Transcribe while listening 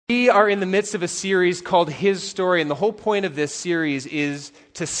We are in the midst of a series called His Story, and the whole point of this series is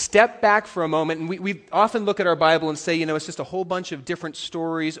to step back for a moment. And we often look at our Bible and say, it's just a whole bunch of different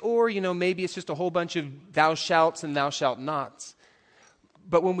stories, or, maybe it's just a whole bunch of thou shalts and thou shalt nots.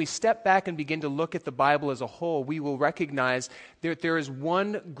 But when we step back and begin to look at the Bible as a whole, we will recognize that there is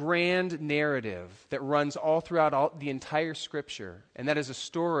one grand narrative that runs all throughout the entire Scripture, and that is a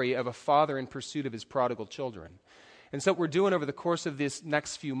story of a father in pursuit of his prodigal children. And so what we're doing over the course of this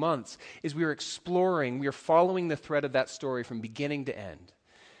next few months is we are following the thread of that story from beginning to end.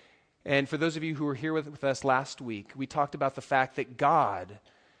 And for those of you who were here with us last week, we talked about the fact that God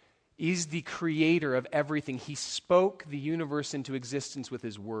is the creator of everything. He spoke the universe into existence with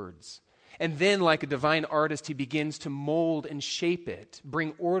his words. And then, like a divine artist, he begins to mold and shape it,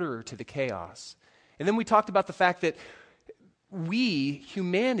 bring order to the chaos. And then we talked about the fact that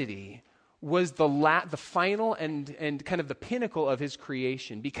humanity, was the final and kind of the pinnacle of his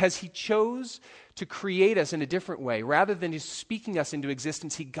creation, because he chose to create us in a different way. Rather than just speaking us into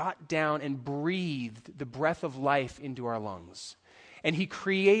existence, he got down and breathed the breath of life into our lungs. And he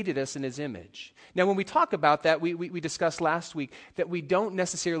created us in his image. Now, when we talk about that, we discussed last week that we don't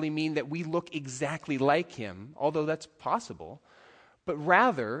necessarily mean that we look exactly like him, although that's possible. But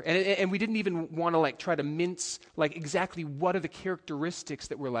rather, and we didn't even want to try to mince exactly what are the characteristics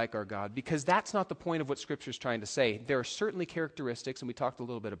that we're like our God, because that's not the point of what Scripture is trying to say. There are certainly characteristics, and we talked a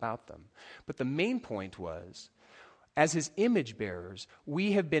little bit about them. But the main point was, as his image bearers,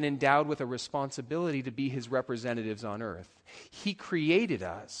 we have been endowed with a responsibility to be his representatives on earth. He created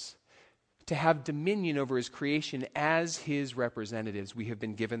us to have dominion over his creation as his representatives. We have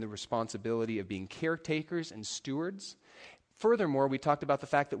been given the responsibility of being caretakers and stewards. Furthermore, we talked about the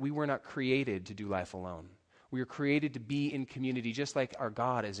fact that we were not created to do life alone. We were created to be in community, just like our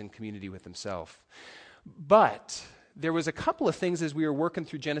God is in community with himself. But there was a couple of things as we were working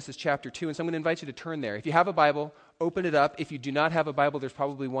through Genesis chapter 2, and so I'm going to invite you to turn there. If you have a Bible, open it up. If you do not have a Bible, there's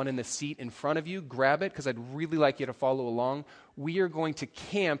probably one in the seat in front of you. Grab it, because I'd really like you to follow along. We are going to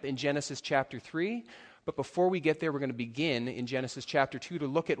camp in Genesis chapter 3. But before we get there, we're going to begin in Genesis chapter 2 to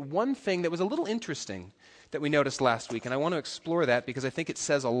look at one thing that was a little interesting that we noticed last week. And I want to explore that because I think it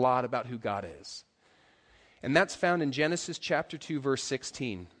says a lot about who God is. And that's found in Genesis chapter 2, verse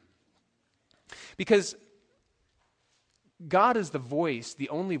 16. Because God is the voice, the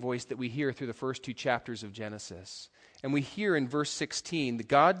only voice that we hear through the first two chapters of Genesis. And we hear in verse 16 that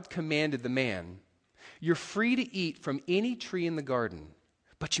God commanded the man, "You're free to eat from any tree in the garden,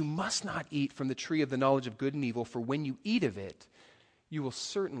 but you must not eat from the tree of the knowledge of good and evil, for when you eat of it, you will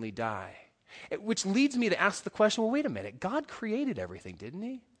certainly die." Which leads me to ask the question, well, wait a minute. God created everything, didn't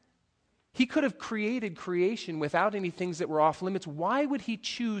he? He could have created creation without any things that were off limits. Why would he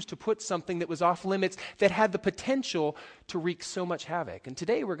choose to put something that was off limits that had the potential to wreak so much havoc? And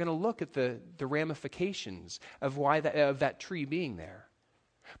today we're going to look at the ramifications of that tree being there.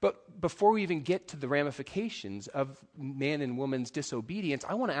 But before we even get to the ramifications of man and woman's disobedience,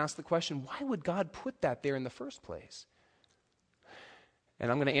 I want to ask the question, why would God put that there in the first place? And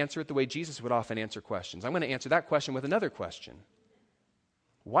I'm going to answer it the way Jesus would often answer questions. I'm going to answer that question with another question.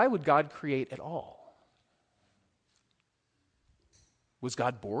 Why would God create at all? Was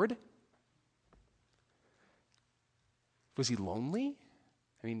God bored? Was he lonely?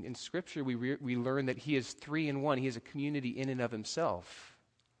 I mean, in Scripture we learn that he is three in one. He is a community in and of himself.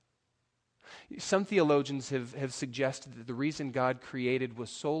 Some theologians have suggested that the reason God created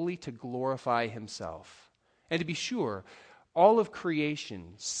was solely to glorify himself. And to be sure, all of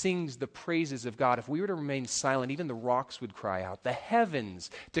creation sings the praises of God. If we were to remain silent, even the rocks would cry out. The heavens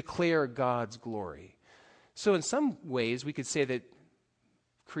declare God's glory. So in some ways, we could say that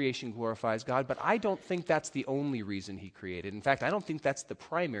creation glorifies God, but I don't think that's the only reason he created. In fact, I don't think that's the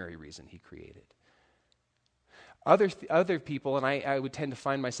primary reason he created. Other people, and I would tend to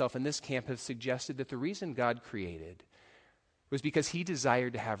find myself in this camp, have suggested that the reason God created was because he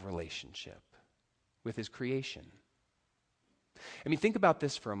desired to have relationship with his creation. I mean, think about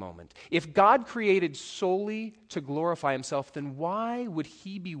this for a moment. If God created solely to glorify himself, then why would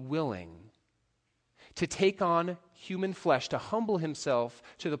he be willing to take on human flesh, to humble himself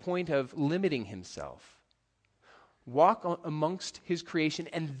to the point of limiting himself, walk amongst his creation,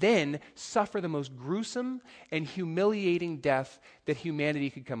 and then suffer the most gruesome and humiliating death that humanity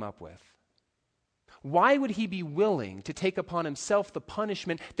could come up with? Why would he be willing to take upon himself the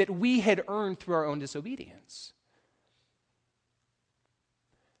punishment that we had earned through our own disobedience?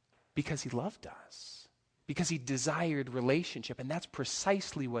 Because he loved us. Because he desired relationship, and that's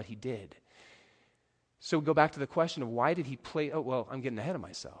precisely what he did. So we go back to the question of why did he I'm getting ahead of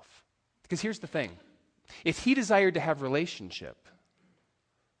myself. Because here's the thing. If he desired to have relationship,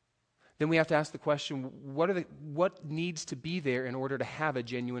 then we have to ask the question, what needs to be there in order to have a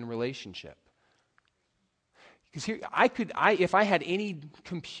genuine relationship? Because here, if I had any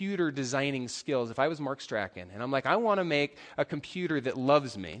computer designing skills, if I was Mark Strachan, and I'm like, I want to make a computer that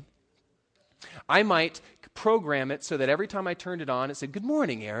loves me, I might program it so that every time I turned it on, it said, "Good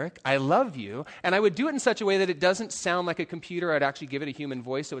morning, Eric, I love you." And I would do it in such a way that it doesn't sound like a computer. I'd actually give it a human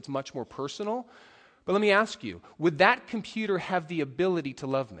voice so it's much more personal. But let me ask you, would that computer have the ability to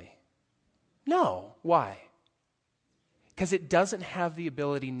love me? No. Why? Because it doesn't have the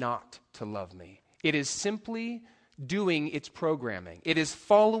ability not to love me. It is simply doing its programming. It is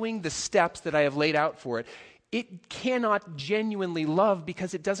following the steps that I have laid out for it. It cannot genuinely love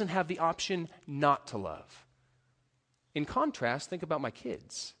because it doesn't have the option not to love. In contrast, think about my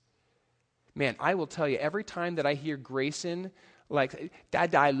kids. Man, I will tell you, every time that I hear Grayson, like,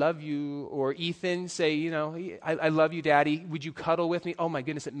 "Dad, I love you," or Ethan say, I love you, Daddy, would you cuddle with me? Oh my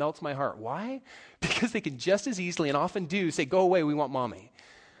goodness, it melts my heart. Why? Because they can just as easily, and often do, say, "Go away, we want mommy."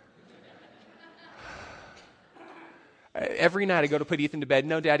 Every night I go to put Ethan to bed.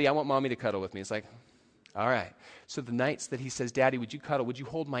 "No, Daddy, I want mommy to cuddle with me." It's like, all right. So the nights that he says, "Daddy, would you cuddle? Would you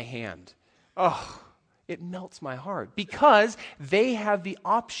hold my hand?" Oh, it melts my heart because they have the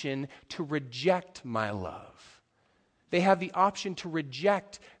option to reject my love. They have the option to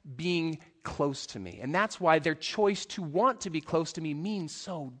reject being close to me. And that's why their choice to want to be close to me means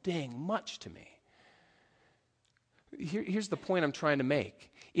so dang much to me. Here's the point I'm trying to make.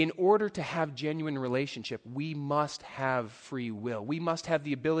 In order to have genuine relationship, we must have free will. We must have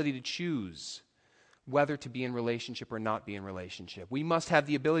the ability to choose whether to be in relationship or not be in relationship. We must have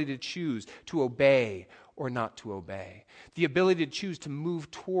the ability to choose to obey or not to obey. The ability to choose to move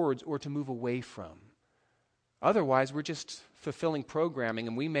towards or to move away from. Otherwise, we're just fulfilling programming,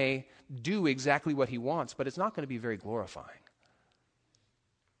 and we may do exactly what he wants, but it's not going to be very glorifying.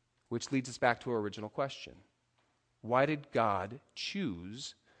 Which leads us back to our original question. Why did God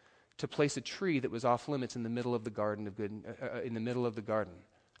choose to place a tree that was off limits in the middle of the garden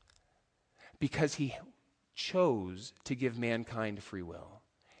Because he chose to give mankind free will.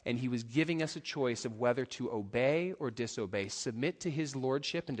 And he was giving us a choice of whether to obey or disobey, submit to his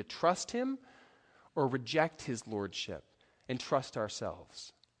lordship and to trust him, or reject his lordship and trust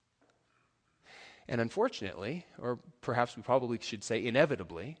ourselves. And unfortunately, or perhaps we probably should say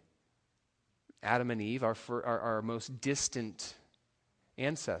inevitably, Adam and Eve, our most distant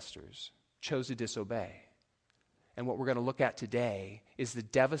ancestors, chose to disobey. And what we're going to look at today is the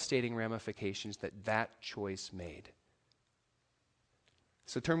devastating ramifications that choice made.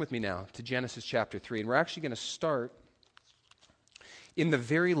 So turn with me now to Genesis chapter 3, and we're actually going to start in the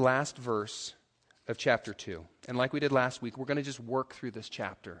very last verse of chapter 2. And like we did last week, we're going to just work through this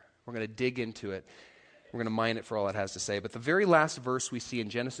chapter. We're going to dig into it. We're going to mine it for all it has to say. But the very last verse we see in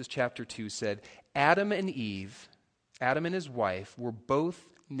Genesis chapter 2 said, Adam and Eve, Adam and his wife, were both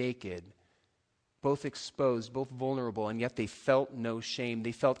naked, both exposed, both vulnerable, and yet they felt no shame.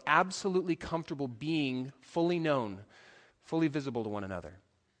 They felt absolutely comfortable being fully known, fully visible to one another.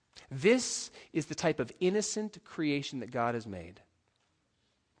 This is the type of innocent creation that God has made,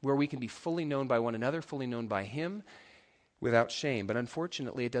 where we can be fully known by one another, fully known by him, without shame. But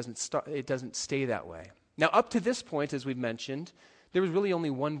unfortunately, it doesn't stay that way. Now, up to this point, as we've mentioned, there was really only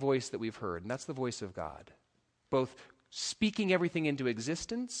one voice that we've heard, and that's the voice of God, both speaking everything into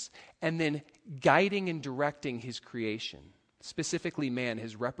existence and then guiding and directing his creation, specifically man,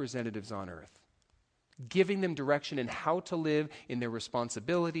 his representatives on earth, giving them direction in how to live in their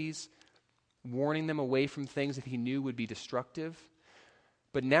responsibilities, warning them away from things that he knew would be destructive.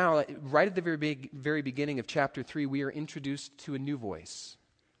 But now, right at the very beginning of chapter 3, we are introduced to a new voice,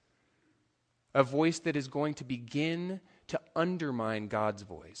 a voice that is going to begin to undermine God's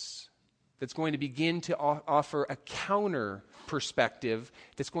voice, that's going to begin to offer a counter perspective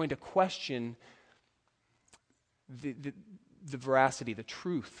that's going to question the veracity, the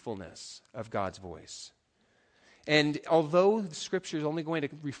truthfulness of God's voice. And although the Scripture is only going to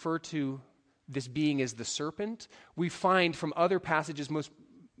refer to this being as the serpent, we find from other passages,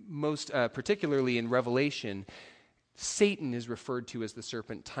 most particularly in Revelation, Satan is referred to as the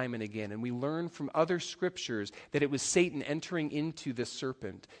serpent time and again. And we learn from other scriptures that it was Satan entering into the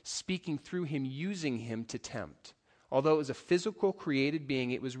serpent, speaking through him, using him to tempt. Although it was a physical created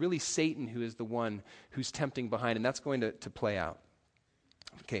being, it was really Satan who is the one who's tempting behind, and that's going to play out.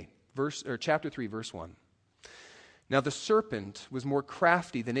 Okay, chapter 3, verse 1. Now the serpent was more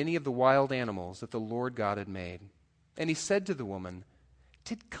crafty than any of the wild animals that the Lord God had made. And he said to the woman,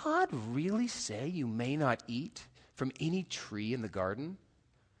 "Did God really say you may not eat from any tree in the garden?"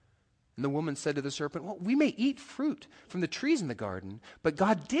 And the woman said to the serpent, well, we may eat fruit from the trees in the garden, but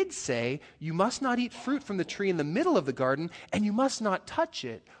God did say, you must not eat fruit from the tree in the middle of the garden, and you must not touch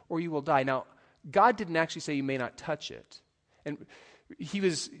it, or you will die. Now, God didn't actually say you may not touch it. And he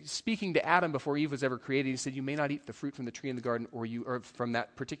was speaking to Adam before Eve was ever created. He said, you may not eat the fruit from the tree in the garden, or from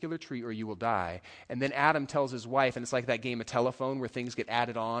that particular tree, or you will die. And then Adam tells his wife, and it's like that game of telephone where things get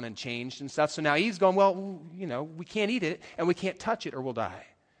added on and changed and stuff. So now Eve's going, well, we can't eat it, and we can't touch it, or we'll die.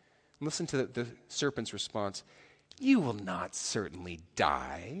 Listen to the serpent's response. You will not certainly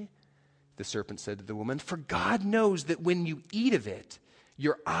die, the serpent said to the woman, for God knows that when you eat of it,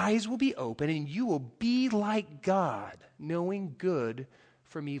 your eyes will be open and you will be like God, knowing good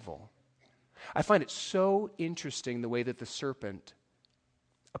from evil. I find it so interesting the way that the serpent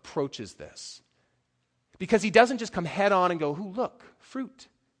approaches this. Because he doesn't just come head on and go, ooh, look, fruit.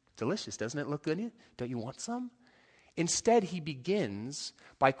 Delicious, doesn't it look good? Don't you want some? Instead, he begins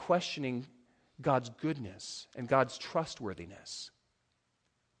by questioning God's goodness and God's trustworthiness.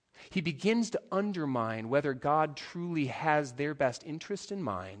 He begins to undermine whether God truly has their best interest in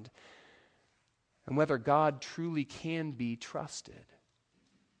mind and whether God truly can be trusted.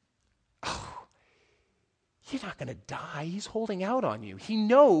 Oh, you're not going to die. He's holding out on you. He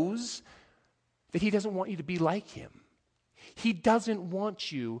knows that he doesn't want you to be like him. He doesn't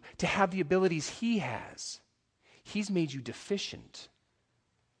want you to have the abilities he has. He's made you deficient.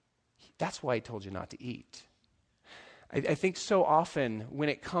 That's why he told you not to eat. I think so often when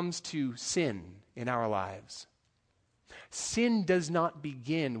it comes to sin in our lives, sin does not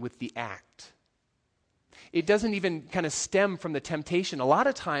begin with the act. It doesn't even kind of stem from the temptation. A lot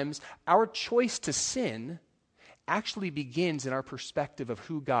of times, our choice to sin actually begins in our perspective of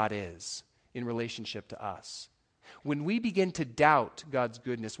who God is in relationship to us. When we begin to doubt God's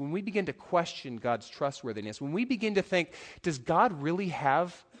goodness, when we begin to question God's trustworthiness, when we begin to think, does God really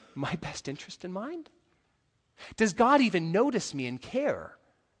have my best interest in mind? Does God even notice me and care?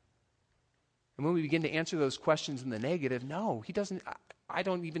 And when we begin to answer those questions in the negative, no, he doesn't. I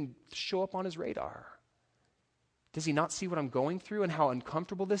don't even show up on his radar. Does he not see what I'm going through and how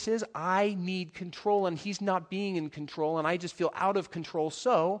uncomfortable this is? I need control, and he's not being in control, and I just feel out of control,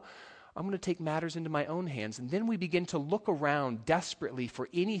 so I'm going to take matters into my own hands. And then we begin to look around desperately for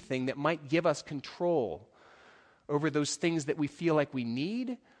anything that might give us control over those things that we feel like we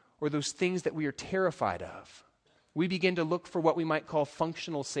need or those things that we are terrified of. We begin to look for what we might call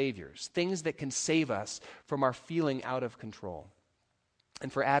functional saviors, things that can save us from our feeling out of control.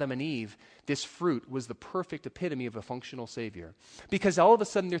 And for Adam and Eve, this fruit was the perfect epitome of a functional savior. Because all of a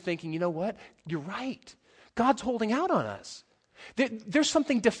sudden they're thinking, you know what? You're right. God's holding out on us. There's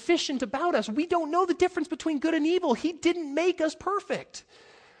something deficient about us. We don't know the difference between good and evil. He didn't make us perfect.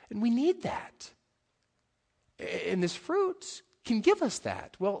 And we need that. And this fruit can give us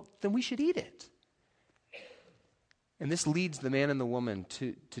that. Well, then we should eat it. And this leads the man and the woman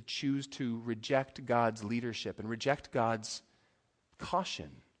to choose to reject God's leadership and reject God's caution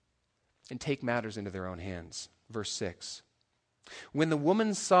and take matters into their own hands. Verse 6. When the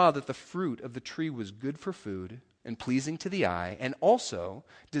woman saw that the fruit of the tree was good for food and pleasing to the eye, and also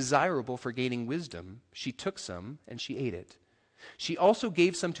desirable for gaining wisdom, she took some and she ate it. She also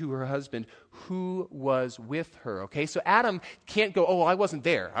gave some to her husband who was with her. Okay, so Adam can't go, oh, I wasn't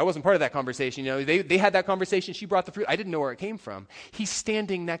there. I wasn't part of that conversation. You know, they had that conversation. She brought the fruit. I didn't know where it came from. He's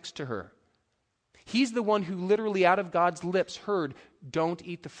standing next to her. He's the one who literally out of God's lips heard, don't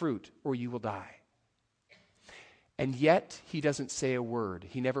eat the fruit or you will die. And yet he doesn't say a word.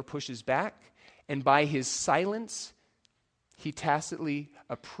 He never pushes back. And by his silence, he tacitly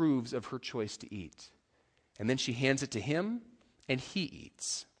approves of her choice to eat. And then she hands it to him, and he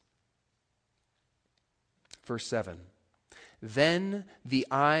eats. Verse 7. Then the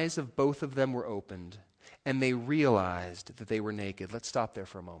eyes of both of them were opened, and they realized that they were naked. Let's stop there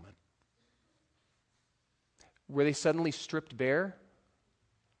for a moment. Were they suddenly stripped bare?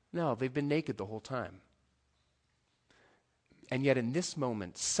 No, they've been naked the whole time. And yet in this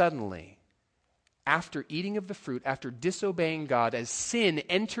moment, suddenly, after eating of the fruit, after disobeying God, as sin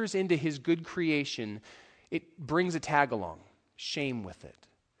enters into his good creation, it brings a tag along, shame with it.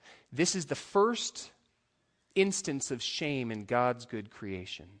 This is the first instance of shame in God's good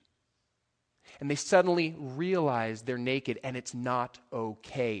creation. And they suddenly realize they're naked, and it's not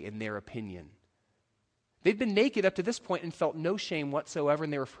okay in their opinion. They'd been naked up to this point and felt no shame whatsoever,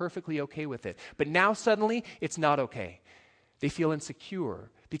 and they were perfectly okay with it. But now suddenly, it's not okay. They feel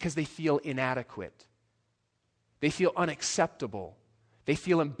insecure because they feel inadequate. They feel unacceptable. They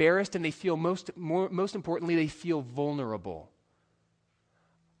feel embarrassed, and they feel, most importantly, they feel vulnerable.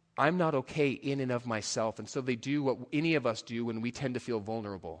 I'm not okay in and of myself, and so they do what any of us do when we tend to feel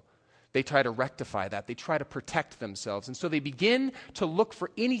vulnerable. They try to rectify that. They try to protect themselves. And so they begin to look for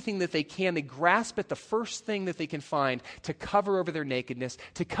anything that they can. They grasp at the first thing that they can find to cover over their nakedness,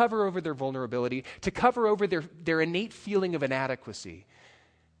 to cover over their vulnerability, to cover over their innate feeling of inadequacy.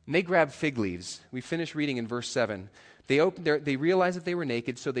 And they grab fig leaves. We finish reading in verse 7. They realized that they were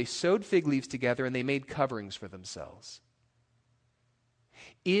naked, so they sewed fig leaves together and they made coverings for themselves.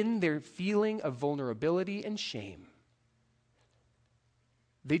 In their feeling of vulnerability and shame,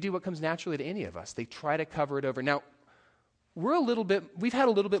 they do what comes naturally to any of us. They try to cover it over. Now, we've had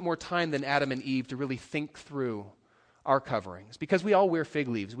a little bit more time than Adam and Eve to really think through our coverings, because we all wear fig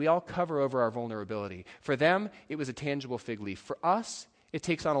leaves. We all cover over our vulnerability. For them, it was a tangible fig leaf. For us, it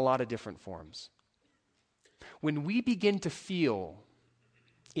takes on a lot of different forms. When we begin to feel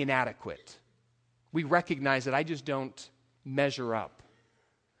inadequate, we recognize that I just don't measure up.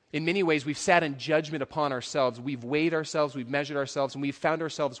 In many ways, we've sat in judgment upon ourselves. We've weighed ourselves, we've measured ourselves, and we've found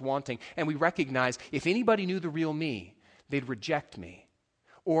ourselves wanting. And we recognize if anybody knew the real me, they'd reject me.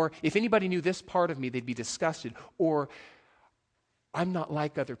 Or if anybody knew this part of me, they'd be disgusted. Or I'm not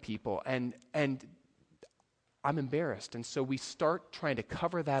like other people, and I'm embarrassed. And so we start trying to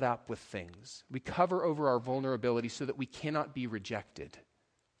cover that up with things. We cover over our vulnerability so that we cannot be rejected.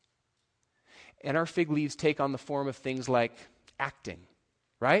 And our fig leaves take on the form of things like acting.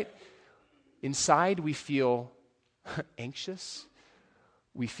 Right? Inside, we feel anxious.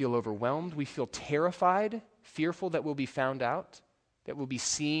 We feel overwhelmed. We feel terrified, fearful that we'll be found out, that we'll be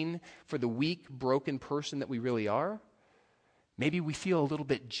seen for the weak, broken person that we really are. Maybe we feel a little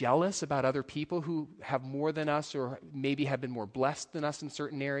bit jealous about other people who have more than us or maybe have been more blessed than us in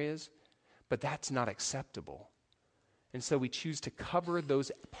certain areas, but that's not acceptable. And so we choose to cover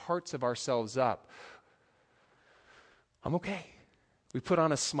those parts of ourselves up. I'm okay. We put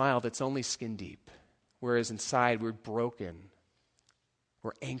on a smile that's only skin deep, whereas inside we're broken,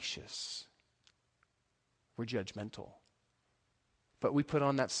 we're anxious, we're judgmental. But we put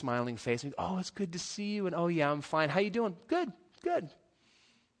on that smiling face and oh, it's good to see you, and oh yeah, I'm fine. How you doing? Good.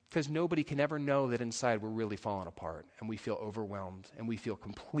 Because nobody can ever know that inside we're really falling apart, and we feel overwhelmed, and we feel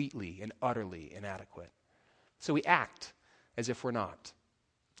completely and utterly inadequate. So we act as if we're not,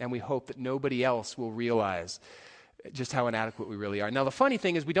 and we hope that nobody else will realize just how inadequate we really are. Now, the funny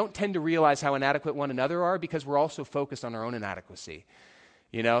thing is we don't tend to realize how inadequate one another are because we're also focused on our own inadequacy.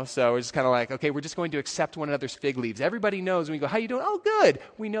 So we're just kind of like, okay, we're just going to accept one another's fig leaves. Everybody knows when we go, how you doing? Oh, good.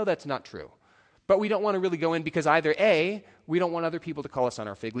 We know that's not true. But we don't want to really go in because either A, we don't want other people to call us on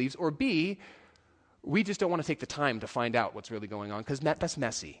our fig leaves, or B, we just don't want to take the time to find out what's really going on because that's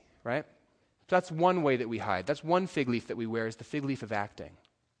messy, right? So that's one way that we hide. That's one fig leaf that we wear, is the fig leaf of acting.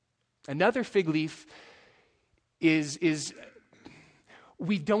 Another fig leaf is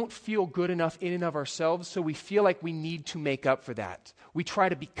we don't feel good enough in and of ourselves, so we feel like we need to make up for that. We try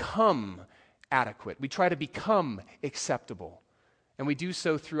to become adequate. We try to become acceptable. And we do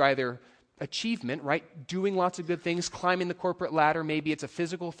so through either achievement, right? Doing lots of good things, climbing the corporate ladder. Maybe it's a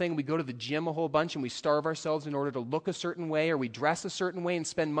physical thing. We go to the gym a whole bunch and we starve ourselves in order to look a certain way, or we dress a certain way and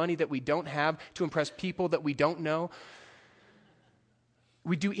spend money that we don't have to impress people that we don't know.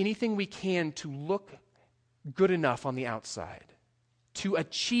 We do anything we can to look good enough on the outside, to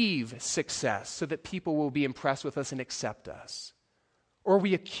achieve success so that people will be impressed with us and accept us. Or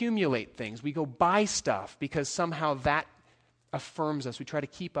we accumulate things. We go buy stuff because somehow that affirms us. We try to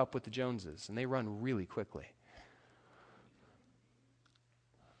keep up with the Joneses, and they run really quickly.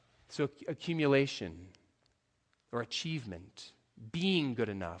 So accumulation or achievement, being good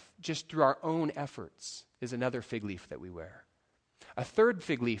enough, just through our own efforts, is another fig leaf that we wear. A third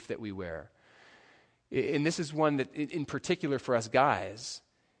fig leaf that we wear, and this is one that in particular for us guys,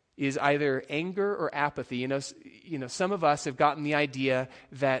 is either anger or apathy. You know, some of us have gotten the idea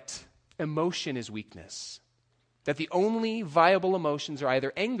that emotion is weakness, that the only viable emotions are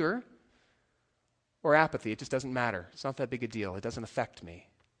either anger or apathy. It just doesn't matter. It's not that big a deal. It doesn't affect me.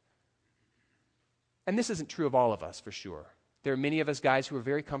 And this isn't true of all of us, for sure. There are many of us guys who are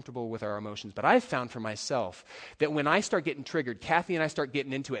very comfortable with our emotions, but I've found for myself that when I start getting triggered, Kathy and I start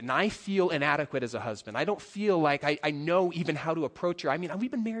getting into it, and I feel inadequate as a husband. I don't feel like I know even how to approach her. I mean,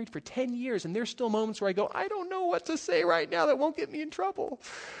 we've been married for 10 years, and there's still moments where I go, I don't know what to say right now that won't get me in trouble.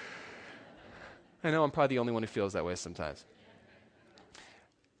 I know I'm probably the only one who feels that way sometimes.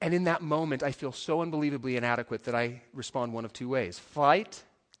 And in that moment, I feel so unbelievably inadequate that I respond one of two ways: fight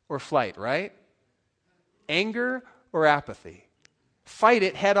or flight, right? Anger or apathy. Fight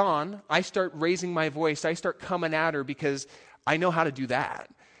it head on. I start raising my voice. I start coming at her because I know how to do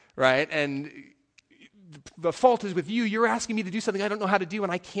that, right? And the fault is with you. You're asking me to do something I don't know how to do,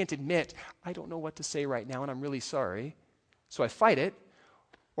 and I can't admit, I don't know what to say right now, and I'm really sorry. So I fight it.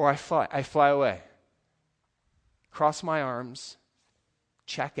 Or I fly away, cross my arms,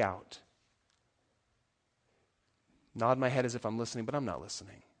 check out, nod my head as if I'm listening, but I'm not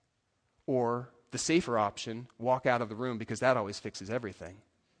listening. Or the safer option, walk out of the room because that always fixes everything.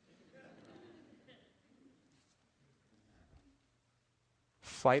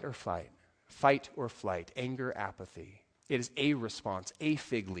 Flight or flight, anger, apathy. It is a response, a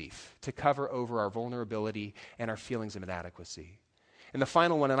fig leaf to cover over our vulnerability and our feelings of inadequacy. And the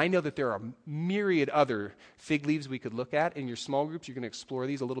final one, and I know that there are myriad other fig leaves we could look at in your small groups. You're going to explore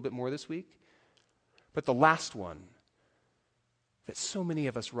these a little bit more this week. But the last one that so many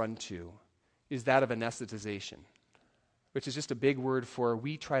of us run to is that of anesthetization, which is just a big word for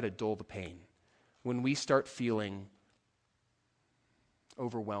we try to dull the pain. When we start feeling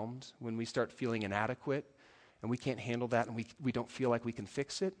overwhelmed, when we start feeling inadequate, and we can't handle that, and we don't feel like we can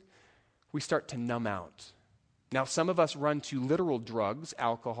fix it, we start to numb out. Now, some of us run to literal drugs,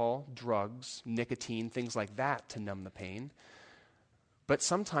 alcohol, drugs, nicotine, things like that to numb the pain. But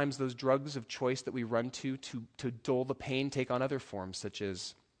sometimes those drugs of choice that we run to dull the pain take on other forms, such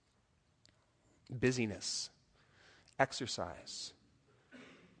as busyness, exercise,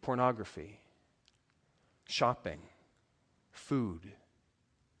 pornography, shopping, food,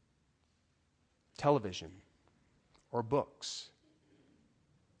 television, or books.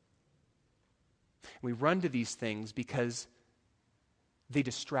 We run to these things because they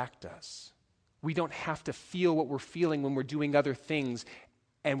distract us. We don't have to feel what we're feeling when we're doing other things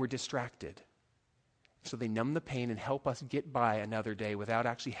and we're distracted. So they numb the pain and help us get by another day without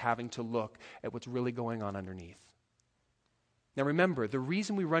actually having to look at what's really going on underneath. Now remember, the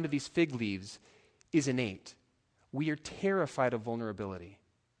reason we run to these fig leaves is innate. We are terrified of vulnerability.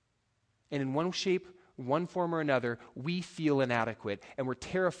 And in one shape, one form or another, we feel inadequate, and we're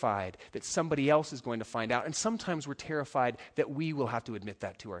terrified that somebody else is going to find out. And sometimes we're terrified that we will have to admit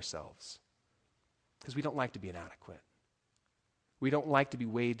that to ourselves because we don't like to be inadequate. We don't like to be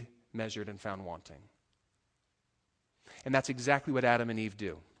weighed, measured, and found wanting. And that's exactly what Adam and Eve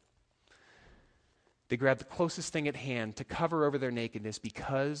do. They grab the closest thing at hand to cover over their nakedness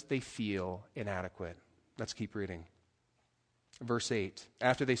because they feel inadequate. Let's keep reading. Verse 8,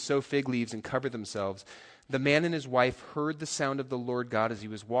 after they sew fig leaves and cover themselves, the man and his wife heard the sound of the Lord God as he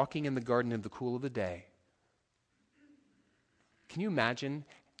was walking in the garden in the cool of the day. Can you imagine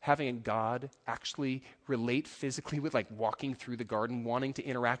having a God actually relate physically with like walking through the garden, wanting to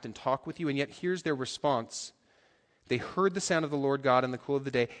interact and talk with you? And yet here's their response. They heard the sound of the Lord God in the cool of the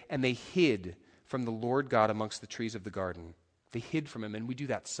day, and they hid from the Lord God amongst the trees of the garden. They hid from him, and we do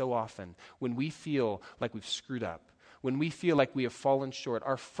that so often. When we feel like we've screwed up, when we feel like we have fallen short,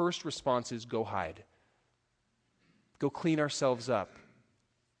 our first response is go hide. Go clean ourselves up.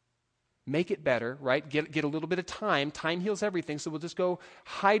 Make it better, right? Get a little bit of time. Time heals everything, so we'll just go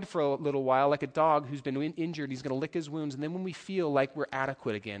hide for a little while like a dog who's been injured. He's going to lick his wounds, and then when we feel like we're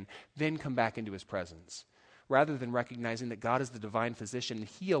adequate again, then come back into his presence, rather than recognizing that God is the divine physician, and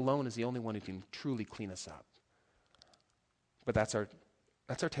he alone is the only one who can truly clean us up. But that's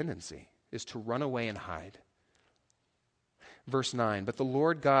our tendency, is to run away and hide. Verse 9, but the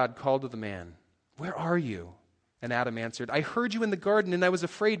Lord God called to the man, where are you? And Adam answered, I heard you in the garden, and I was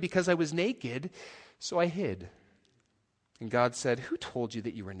afraid because I was naked, so I hid. And God said, who told you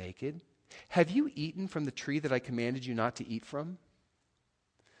that you were naked? Have you eaten from the tree that I commanded you not to eat from?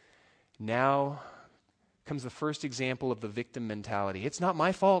 Now comes the first example of the victim mentality. It's not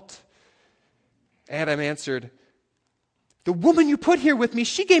my fault. Adam answered, the woman you put here with me,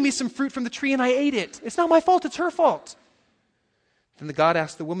 she gave me some fruit from the tree and I ate it. It's not my fault, it's her fault. Then the God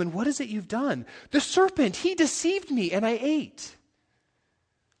asked the woman, what is it you've done? The serpent, he deceived me and I ate.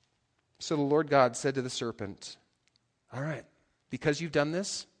 So the Lord God said to the serpent, all right, because you've done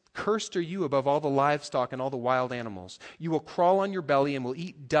this, cursed are you above all the livestock and all the wild animals. You will crawl on your belly and will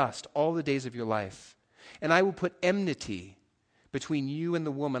eat dust all the days of your life. And I will put enmity between you and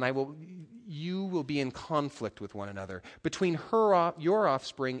the woman. You will be in conflict with one another, between your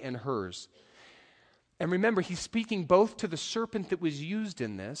offspring and hers. And remember, he's speaking both to the serpent that was used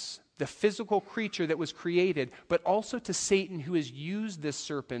in this, the physical creature that was created, but also to Satan, who has used this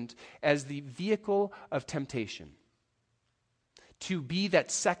serpent as the vehicle of temptation, to be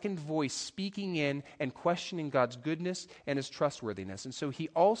that second voice speaking in and questioning God's goodness and his trustworthiness. And so he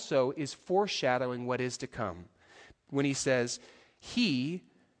also is foreshadowing what is to come when he says, he,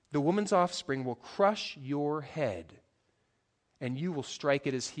 the woman's offspring, will crush your head and you will strike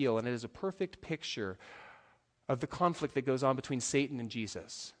at his heel. And it is a perfect picture of the conflict that goes on between Satan and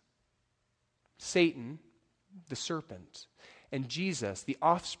Jesus. Satan, the serpent, And Jesus, the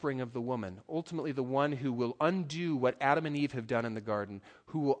offspring of the woman, ultimately the one who will undo what Adam and Eve have done in the garden,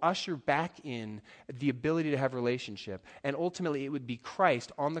 who will usher back in the ability to have relationship. And ultimately it would be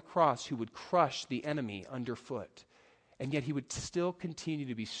Christ on the cross who would crush the enemy underfoot. And yet he would still continue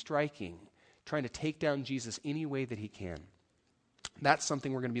to be striking, trying to take down Jesus any way that he can. That's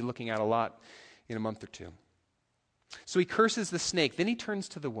something we're going to be looking at a lot in a month or two. So he curses the snake. Then he turns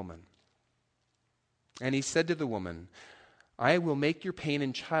to the woman. And he said to the woman, I will make your pain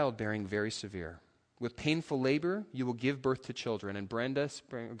in childbearing very severe. With painful labor, you will give birth to children. And Brenda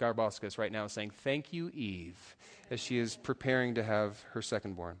Garboscus right now is saying, thank you, Eve, as she is preparing to have her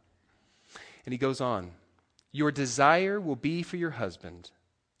secondborn. And he goes on, your desire will be for your husband,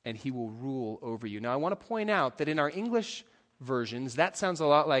 and he will rule over you. Now, I want to point out that in our English versions, that sounds a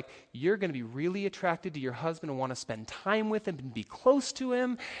lot like you're going to be really attracted to your husband and want to spend time with him and be close to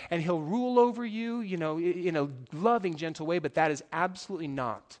him, and he'll rule over you, in a loving, gentle way, but that is absolutely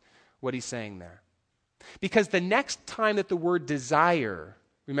not what he's saying there. Because the next time that the word desire,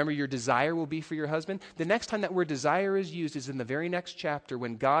 remember your desire will be for your husband, the next time that word desire is used is in the very next chapter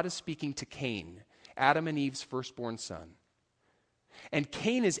when God is speaking to Cain, Adam and Eve's firstborn son. And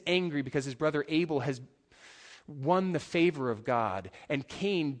Cain is angry because his brother Abel has won the favor of God, and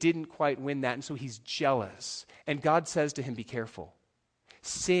Cain didn't quite win that, and so he's jealous. And God says to him, be careful.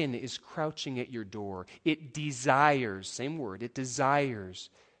 Sin is crouching at your door. It desires, same word, it desires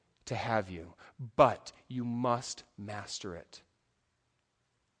to have you, but you must master it.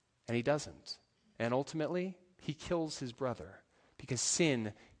 And he doesn't. And ultimately, he kills his brother because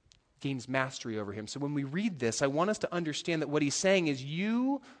sin gains mastery over him. So when we read this, I want us to understand that what he's saying is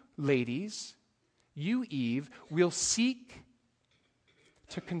you, ladies, you, Eve, will seek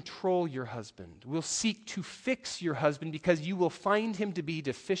to control your husband, will seek to fix your husband because you will find him to be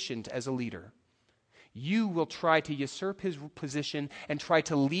deficient as a leader. You will try to usurp his position and try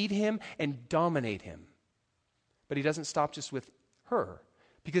to lead him and dominate him. But he doesn't stop just with her,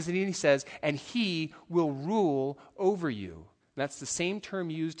 because then he says, and he will rule over you. That's the same term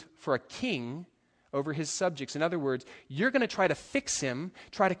used for a king over his subjects. In other words, you're going to try to fix him,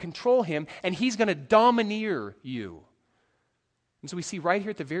 try to control him, and he's going to domineer you. And so we see right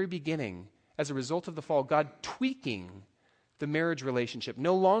here at the very beginning, as a result of the fall, God tweaking the marriage relationship.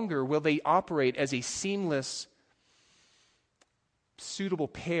 No longer will they operate as a seamless, suitable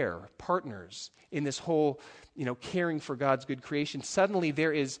pair, partners in this whole, caring for God's good creation. Suddenly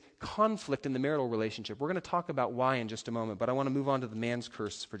there is conflict in the marital relationship. We're going to talk about why in just a moment, but I want to move on to the man's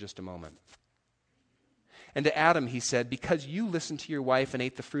curse for just a moment. And to Adam he said, because you listened to your wife and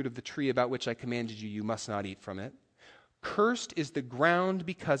ate the fruit of the tree about which I commanded you, you must not eat from it. Cursed is the ground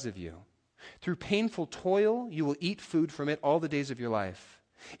because of you. Through painful toil you will eat food from it all the days of your life.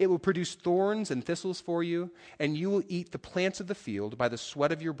 It will produce thorns and thistles for you, and you will eat the plants of the field by the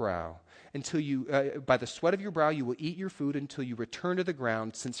sweat of your brow. By the sweat of your brow you will eat your food until you return to the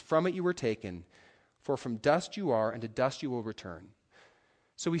ground, since from it you were taken. For from dust you are, and to dust you will return.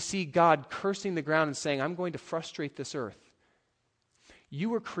 So we see God cursing the ground and saying, I'm going to frustrate this earth. You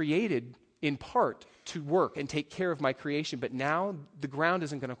were created in part to work and take care of my creation, but now the ground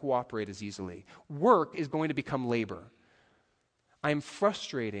isn't going to cooperate as easily. Work is going to become labor. I am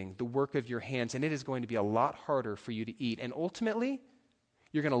frustrating the work of your hands, and it is going to be a lot harder for you to eat. And ultimately,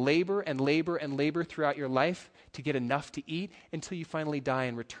 you're going to labor and labor and labor throughout your life to get enough to eat until you finally die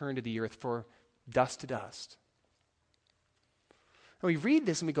and return to the earth for dust to dust. And we read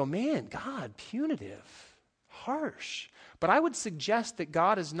this and we go, man, God, punitive, harsh. But I would suggest that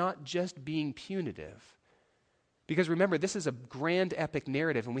God is not just being punitive. Because remember, this is a grand epic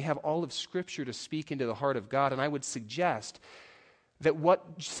narrative, and we have all of Scripture to speak into the heart of God. And I would suggest that what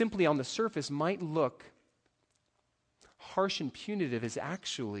simply on the surface might look harsh and punitive is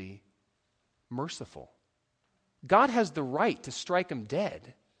actually merciful. God has the right to strike him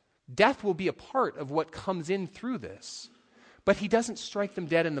dead. Death will be a part of what comes in through this. But he doesn't strike them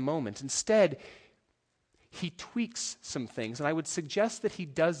dead in the moment. Instead, he tweaks some things. And I would suggest that he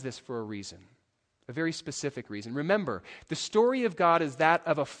does this for a reason, a very specific reason. Remember, the story of God is that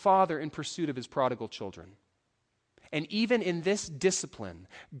of a father in pursuit of his prodigal children. And even in this discipline,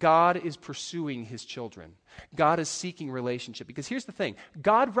 God is pursuing his children. God is seeking relationship. Because here's the thing,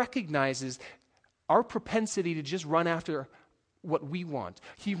 God recognizes our propensity to just run after what we want.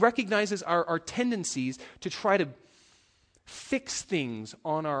 He recognizes our tendencies to try to fix things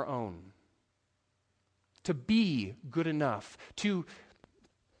on our own, to be good enough, to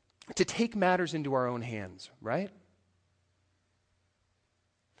take matters into our own hands, right?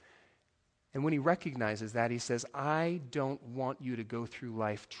 And when he recognizes that, he says, I don't want you to go through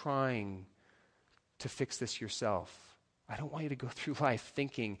life trying to fix this yourself. I don't want you to go through life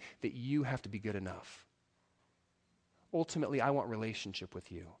thinking that you have to be good enough. Ultimately, I want relationship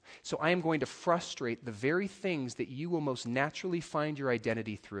with you. So I am going to frustrate the very things that you will most naturally find your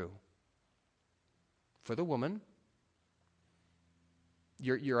identity through. For the woman,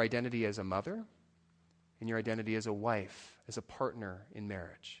 your identity as a mother, and your identity as a wife, as a partner in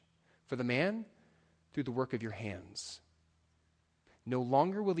marriage. For the man, through the work of your hands. No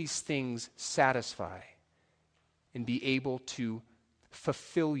longer will these things satisfy and be able to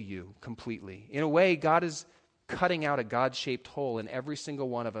fulfill you completely. In a way, God is cutting out a God-shaped hole in every single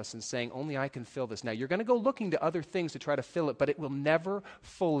one of us and saying, only I can fill this. Now, you're going to go looking to other things to try to fill it, but it will never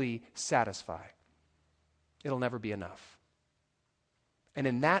fully satisfy. It'll never be enough. And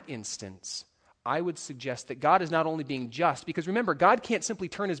in that instance, I would suggest that God is not only being just, because remember, God can't simply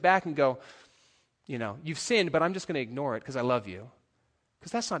turn his back and go, you've sinned, but I'm just going to ignore it because I love you.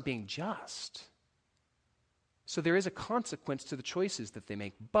 Because that's not being just. So there is a consequence to the choices that they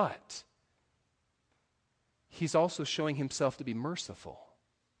make, but he's also showing himself to be merciful.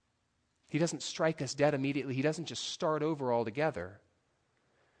 He doesn't strike us dead immediately. He doesn't just start over altogether.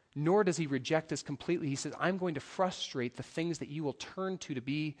 Nor does he reject us completely. He says, I'm going to frustrate the things that you will turn to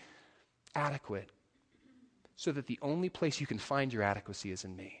be adequate, so that the only place you can find your adequacy is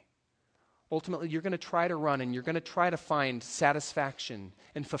in me. Ultimately, you're going to try to run and you're going to try to find satisfaction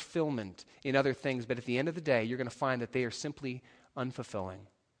and fulfillment in other things, but at the end of the day, you're going to find that they are simply unfulfilling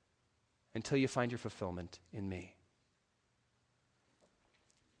until you find your fulfillment in me.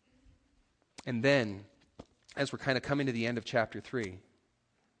 And then, as we're kind of coming to the end of chapter 3,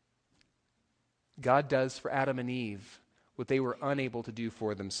 God does for Adam and Eve what they were unable to do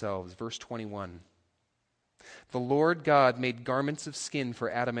for themselves. Verse 21. The Lord God made garments of skin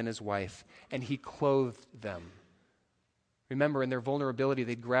for Adam and his wife, and he clothed them. Remember, in their vulnerability,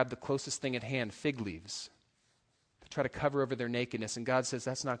 they'd grab the closest thing at hand, fig leaves, to try to cover over their nakedness, and God says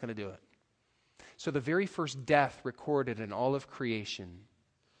that's not going to do it. So the very first death recorded in all of creation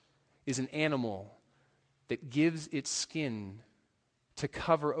is an animal that gives its skin to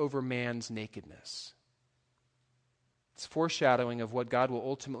cover over man's nakedness. It's foreshadowing of what God will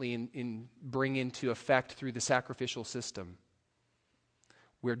ultimately bring into effect through the sacrificial system,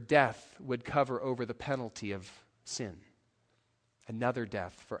 where death would cover over the penalty of sin. Another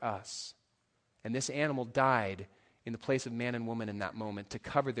death for us. And this animal died in the place of man and woman in that moment to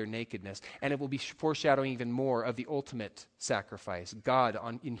cover their nakedness. And it will be foreshadowing even more of the ultimate sacrifice. God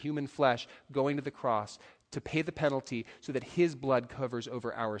in human flesh going to the cross to pay the penalty so that his blood covers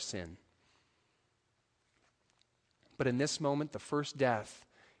over our sin. But in this moment, the first death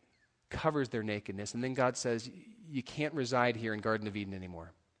covers their nakedness. And then God says, you can't reside here in Garden of Eden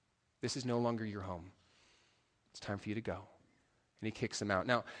anymore. This is no longer your home. It's time for you to go. And he kicks them out.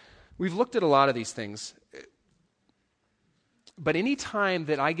 Now, we've looked at a lot of these things. But any time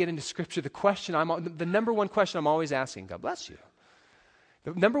that I get into Scripture, the number one question I'm always asking, God bless you.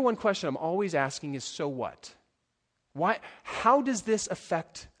 The number one question I'm always asking is, so what? Why? How does this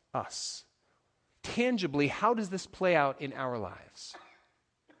affect us? Tangibly, how does this play out in our lives?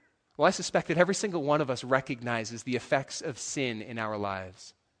 Well, I suspect that every single one of us recognizes the effects of sin in our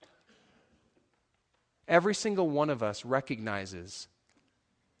lives. Every single one of us recognizes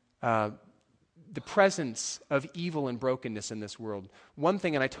the presence of evil and brokenness in this world. One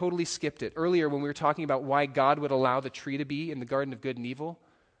thing, and I totally skipped it, earlier when we were talking about why God would allow the tree to be in the Garden of Good and Evil,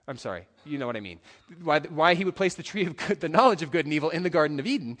 I'm sorry, you know what I mean. Why he would place the tree of good, the knowledge of good and evil in the Garden of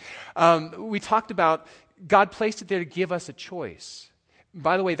Eden. We talked about God placed it there to give us a choice.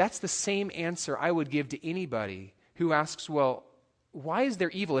 By the way, that's the same answer I would give to anybody who asks, well, why is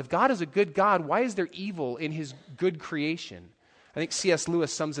there evil? If God is a good God, why is there evil in his good creation? I think C.S.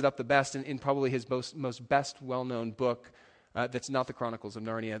 Lewis sums it up the best in probably his most best well-known book that's not the Chronicles of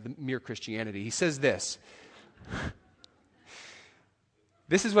Narnia, The Mere Christianity. He says this.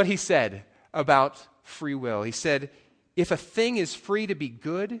 This is what he said about free will. He said, if a thing is free to be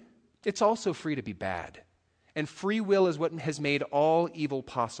good, it's also free to be bad. And free will is what has made all evil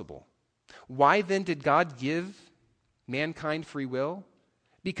possible. Why then did God give mankind free will?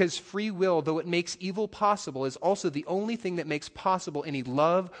 Because free will, though it makes evil possible, is also the only thing that makes possible any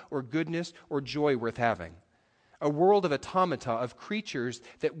love or goodness or joy worth having. A world of automata, of creatures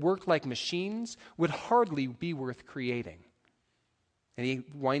that worked like machines, would hardly be worth creating. And he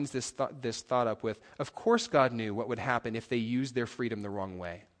winds this thought up with, of course God knew what would happen if they used their freedom the wrong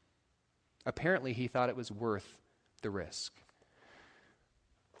way. Apparently he thought it was worth the risk.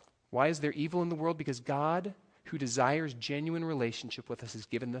 Why is there evil in the world? Because God, who desires genuine relationship with us, has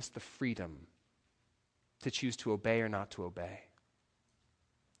given us the freedom to choose to obey or not to obey,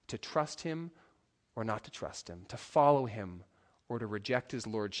 to trust him or not to trust him, to follow him or to reject his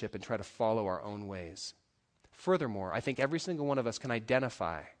lordship and try to follow our own ways. Furthermore, I think every single one of us can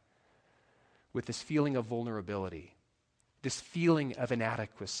identify with this feeling of vulnerability, this feeling of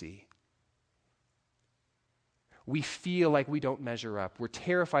inadequacy. We feel like we don't measure up. We're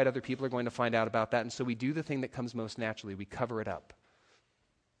terrified other people are going to find out about that, and so we do the thing that comes most naturally. We cover it up.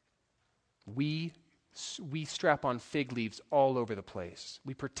 We strap on fig leaves all over the place.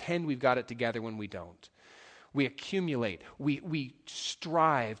 We pretend we've got it together when we don't. We accumulate. We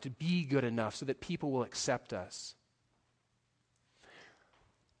strive to be good enough so that people will accept us.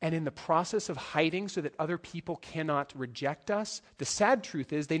 And in the process of hiding so that other people cannot reject us, the sad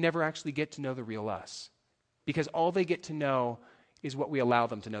truth is they never actually get to know the real us. Because all they get to know is what we allow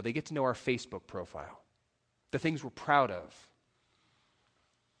them to know. They get to know our Facebook profile, the things we're proud of.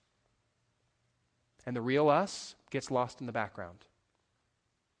 And the real us gets lost in the background,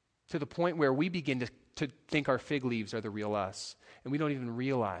 to the point where we begin to think our fig leaves are the real us, and we don't even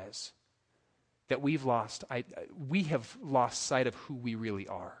realize that we have lost sight of who we really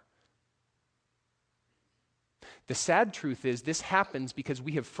are. The sad truth is this happens because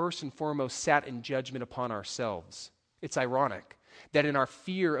we have first and foremost sat in judgment upon ourselves. It's ironic that in our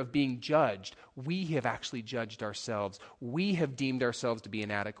fear of being judged, we have actually judged ourselves. We have deemed ourselves to be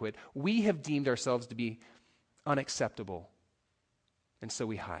inadequate. We have deemed ourselves to be unacceptable. And so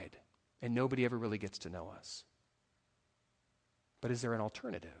we hide, and nobody ever really gets to know us. But is there an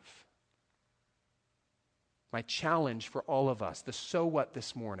alternative? My challenge for all of us, the so what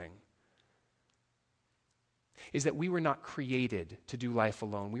this morning, is that we were not created to do life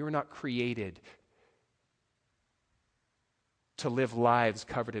alone. We were not created to live lives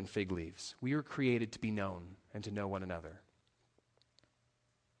covered in fig leaves. We were created to be known and to know one another.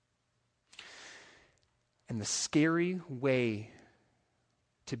 And the scary way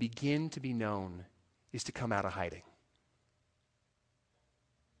to begin to be known is to come out of hiding.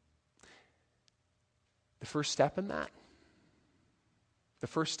 The first step in that, the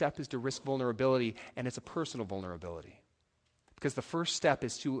first step is to risk vulnerability, and it's a personal vulnerability. Because the first step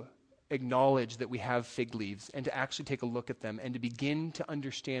is to acknowledge that we have fig leaves and to actually take a look at them and to begin to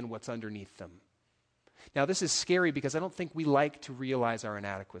understand what's underneath them. Now, this is scary because I don't think we like to realize our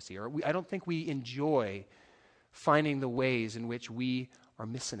inadequacy, or I don't think we enjoy finding the ways in which we are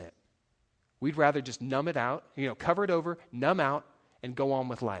missing it. We'd rather just numb it out, cover it over, numb out, and go on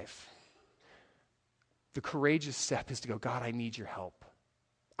with life. The courageous step is to go, God, I need your help.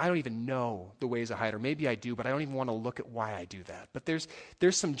 I don't even know the ways I hide, or maybe I do, but I don't even want to look at why I do that. But there's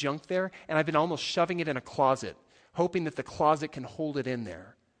some junk there, and I've been almost shoving it in a closet, hoping that the closet can hold it in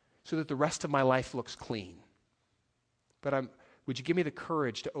there so that the rest of my life looks clean. But would you give me the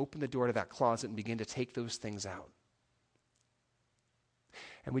courage to open the door to that closet and begin to take those things out?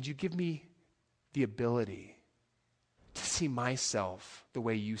 And would you give me the ability to see myself the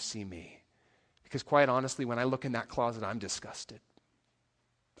way you see me? Because quite honestly, when I look in that closet, I'm disgusted.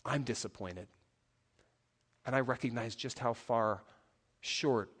 I'm disappointed. And I recognize just how far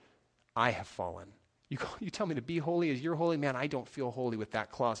short I have fallen. You tell me to be holy as you're holy, man, I don't feel holy with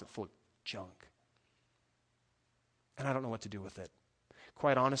that closet full of junk. And I don't know what to do with it.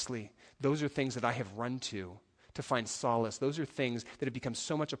 Quite honestly, those are things that I have run to find solace. Those are things that have become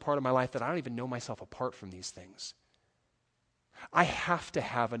so much a part of my life that I don't even know myself apart from these things. I have to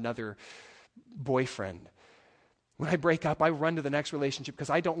have another boyfriend. When I break up, I run to the next relationship because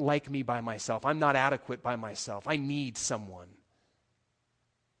I don't like me by myself. I'm not adequate by myself. I need someone.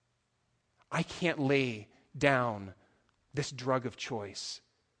 I can't lay down this drug of choice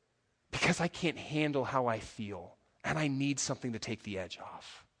because I can't handle how I feel, and I need something to take the edge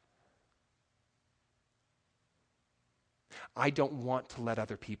off. I don't want to let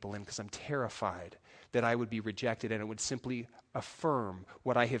other people in because I'm terrified that I would be rejected, and it would simply affirm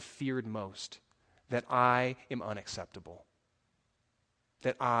what I have feared most, that I am unacceptable,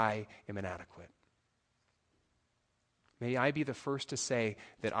 that I am inadequate. May I be the first to say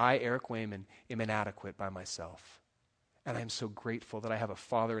that I, Eric Wayman, am inadequate by myself. And I'm so grateful that I have a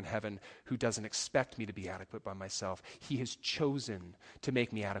Father in heaven who doesn't expect me to be adequate by myself. He has chosen to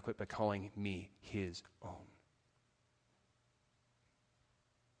make me adequate by calling me his own.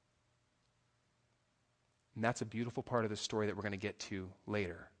 And that's a beautiful part of the story that we're going to get to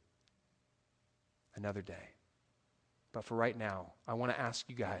later, another day. But for right now, I want to ask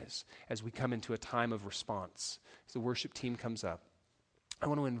you guys, as we come into a time of response, as the worship team comes up, I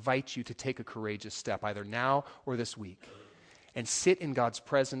want to invite you to take a courageous step, either now or this week, and sit in God's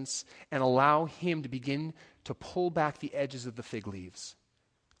presence and allow him to begin to pull back the edges of the fig leaves.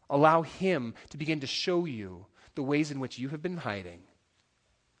 Allow him to begin to show you the ways in which you have been hiding.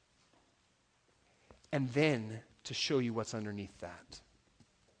 and then to show you what's underneath that.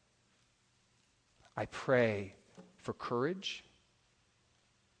 I pray for courage.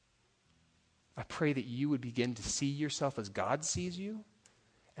 I pray that you would begin to see yourself as God sees you.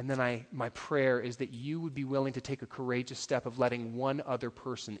 And then my prayer is that you would be willing to take a courageous step of letting one other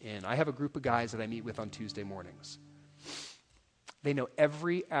person in. I have a group of guys that I meet with on Tuesday mornings. They know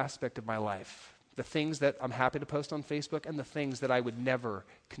every aspect of my life, the things that I'm happy to post on Facebook and the things that I would never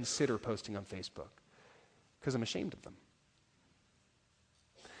consider posting on Facebook because I'm ashamed of them.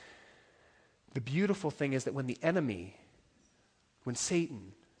 The beautiful thing is that when the enemy, when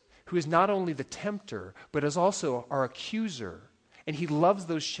Satan, who is not only the tempter, but is also our accuser, and he loves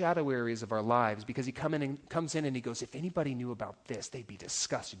those shadow areas of our lives because he comes in and he goes, if anybody knew about this, they'd be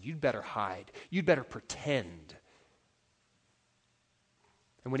disgusted. You'd better hide. You'd better pretend.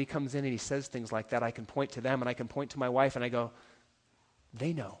 And when he comes in and he says things like that, I can point to them and I can point to my wife and I go,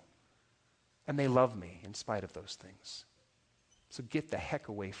 they know. And they love me in spite of those things. So get the heck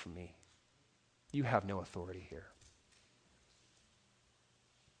away from me. You have no authority here.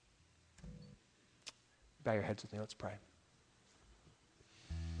 Bow your heads with me. Let's pray.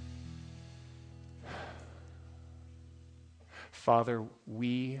 Father,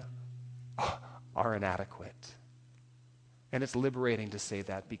 we are inadequate. And it's liberating to say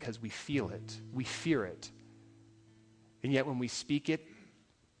that because we feel it. We fear it. And yet when we speak it,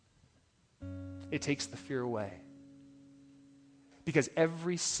 it takes the fear away. Because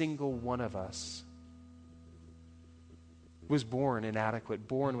every single one of us was born inadequate,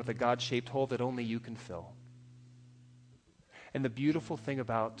 born with a God-shaped hole that only you can fill. And the beautiful thing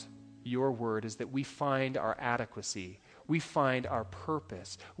about your word is that we find our adequacy, we find our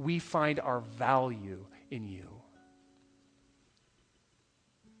purpose, we find our value in you.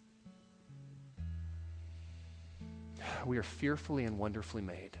 We are fearfully and wonderfully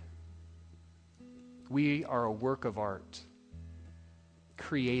made. We are a work of art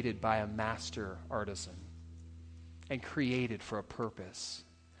created by a master artisan and created for a purpose.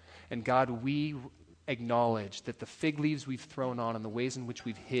 And God, we acknowledge that the fig leaves we've thrown on and the ways in which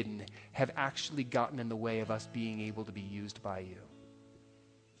we've hidden have actually gotten in the way of us being able to be used by you.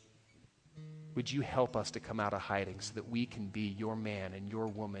 Would you help us to come out of hiding so that we can be your man and your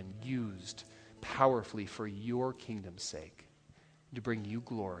woman used powerfully for your kingdom's sake, to bring you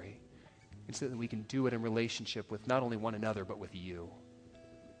glory, and so that we can do it in relationship with not only one another, but with you.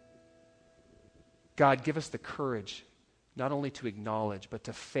 God, give us the courage not only to acknowledge, but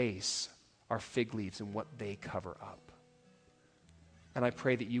to face our fig leaves and what they cover up. And I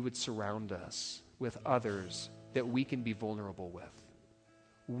pray that you would surround us with others that we can be vulnerable with.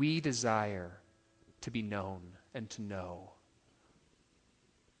 We desire to be known and to know.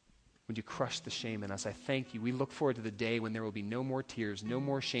 Would you crush the shame in us? I thank you. We look forward to the day when there will be no more tears, no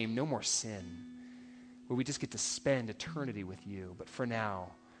more shame, no more sin, where we just get to spend eternity with you. But for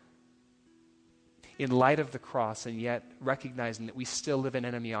now, in light of the cross, and yet recognizing that we still live in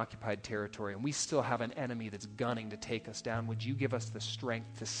enemy-occupied territory and we still have an enemy that's gunning to take us down, would you give us the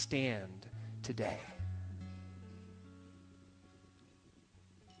strength to stand today?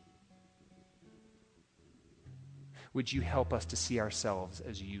 Would you help us to see ourselves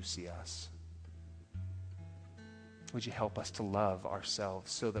as you see us? Would you help us to love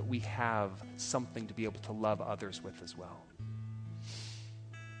ourselves so that we have something to be able to love others with as well?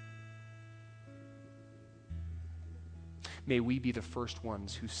 May we be the first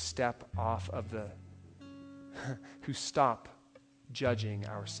ones who step off of who stop judging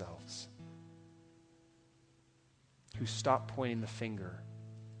ourselves, who stop pointing the finger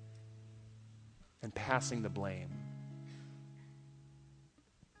and passing the blame.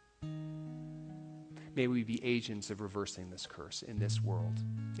 May we be agents of reversing this curse in this world,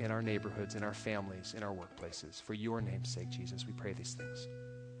 in our neighborhoods, in our families, in our workplaces. For your name's sake, Jesus, we pray these things.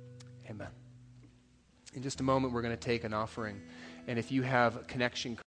 Amen. In just a moment, we're going to take an offering. And if you have connection